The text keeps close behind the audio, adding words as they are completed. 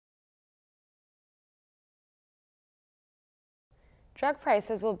Drug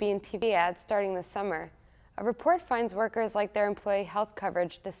prices will be in TV ads starting this summer. A report finds workers like their employee health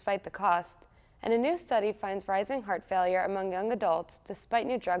coverage despite the cost, and a new study finds rising heart failure among young adults despite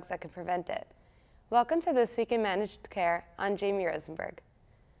new drugs that can prevent it. Welcome to This Week in Managed Care. I'm Jamie Rosenberg.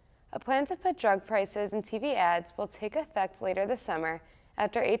 A plan to put drug prices in TV ads will take effect later this summer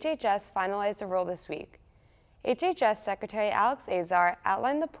after HHS finalized a rule this week. HHS Secretary Alex Azar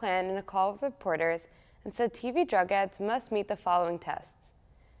outlined the plan in a call with reporters and said TV drug ads must meet the following tests.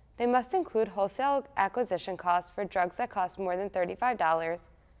 They must include wholesale acquisition costs for drugs that cost more than $35.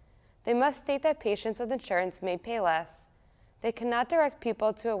 They must state that patients with insurance may pay less. They cannot direct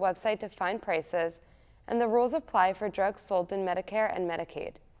people to a website to find prices, and the rules apply for drugs sold in Medicare and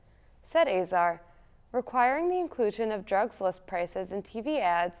Medicaid. Said Azar, requiring the inclusion of drugs list prices in TV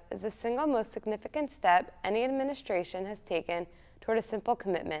ads is the single most significant step any administration has taken toward a simple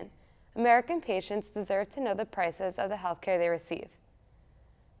commitment. American patients deserve to know the prices of the healthcare they receive.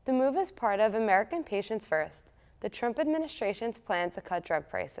 The move is part of American Patients First, the Trump administration's plan to cut drug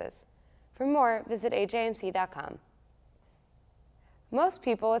prices. For more, visit ajmc.com. Most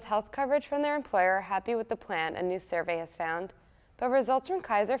people with health coverage from their employer are happy with the plan, a new survey has found. But results from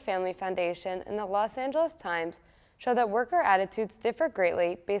Kaiser Family Foundation and the Los Angeles Times show that worker attitudes differ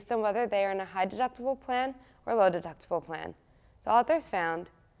greatly based on whether they are in a high-deductible plan or low-deductible plan. The authors found,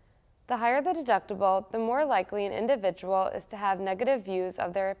 the higher the deductible, the more likely an individual is to have negative views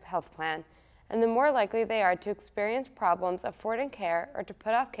of their health plan, and the more likely they are to experience problems affording care or to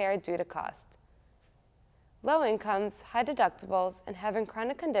put off care due to cost. Low incomes, high deductibles, and having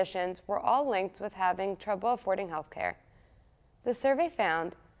chronic conditions were all linked with having trouble affording health care. The survey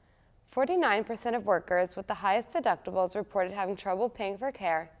found 49% of workers with the highest deductibles reported having trouble paying for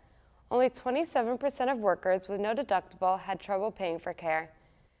care. Only 27% of workers with no deductible had trouble paying for care.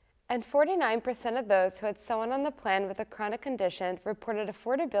 And 49% of those who had someone on the plan with a chronic condition reported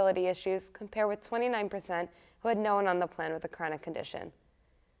affordability issues compared with 29% who had no one on the plan with a chronic condition.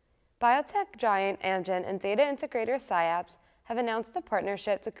 Biotech giant Amgen and data integrator SciAps have announced a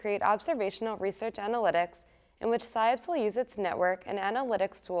partnership to create observational research analytics in which SciAps will use its network and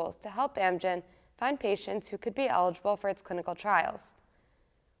analytics tools to help Amgen find patients who could be eligible for its clinical trials.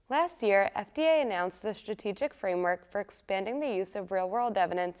 Last year, FDA announced a strategic framework for expanding the use of real-world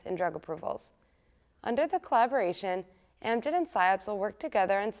evidence in drug approvals. Under the collaboration, Amgen and SciAps will work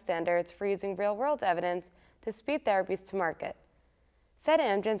together on standards for using real-world evidence to speed therapies to market. Said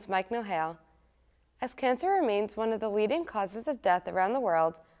Amgen's Mike Nohale, as cancer remains one of the leading causes of death around the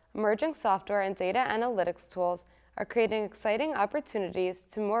world, emerging software and data analytics tools are creating exciting opportunities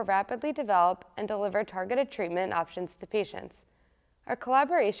to more rapidly develop and deliver targeted treatment options to patients. Our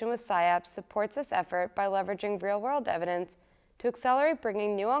collaboration with SciAps supports this effort by leveraging real-world evidence to accelerate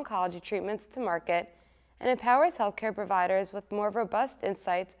bringing new oncology treatments to market and empowers healthcare providers with more robust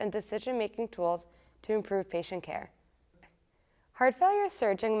insights and decision-making tools to improve patient care. Heart failure is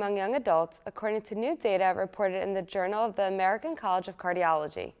surging among young adults, according to new data reported in the Journal of the American College of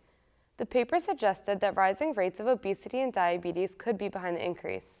Cardiology. The paper suggested that rising rates of obesity and diabetes could be behind the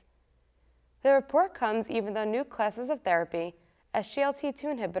increase. The report comes even though new classes of therapy, SGLT2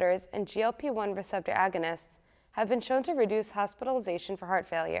 inhibitors and GLP-1 receptor agonists, have been shown to reduce hospitalization for heart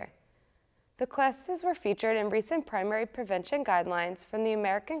failure. The classes were featured in recent primary prevention guidelines from the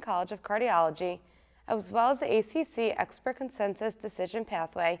American College of Cardiology, as well as the ACC Expert Consensus Decision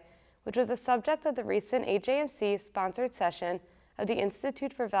Pathway, which was the subject of the recent AJMC-sponsored session of the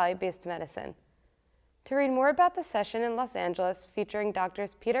Institute for Value-Based Medicine. To read more about the session in Los Angeles featuring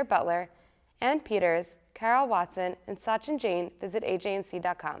Drs. Peter Butler, Ann Peters, Carol Watson, and Sachin Jain, visit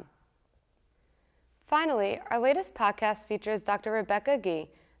ajmc.com. Finally, our latest podcast features Dr. Rebecca Gee,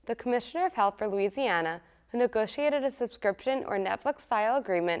 the Commissioner of Health for Louisiana, who negotiated a subscription or Netflix-style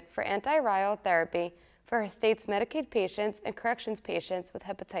agreement for antiviral therapy for her state's Medicaid patients and corrections patients with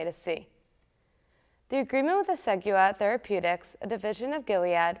hepatitis C. The agreement with Asegua Therapeutics, a division of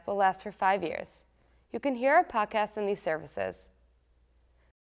Gilead, will last for 5 years. You can hear our podcast in these services.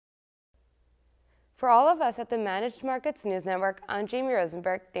 For all of us at the Managed Markets News Network, I'm Jamie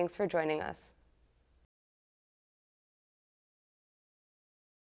Rosenberg. Thanks for joining us.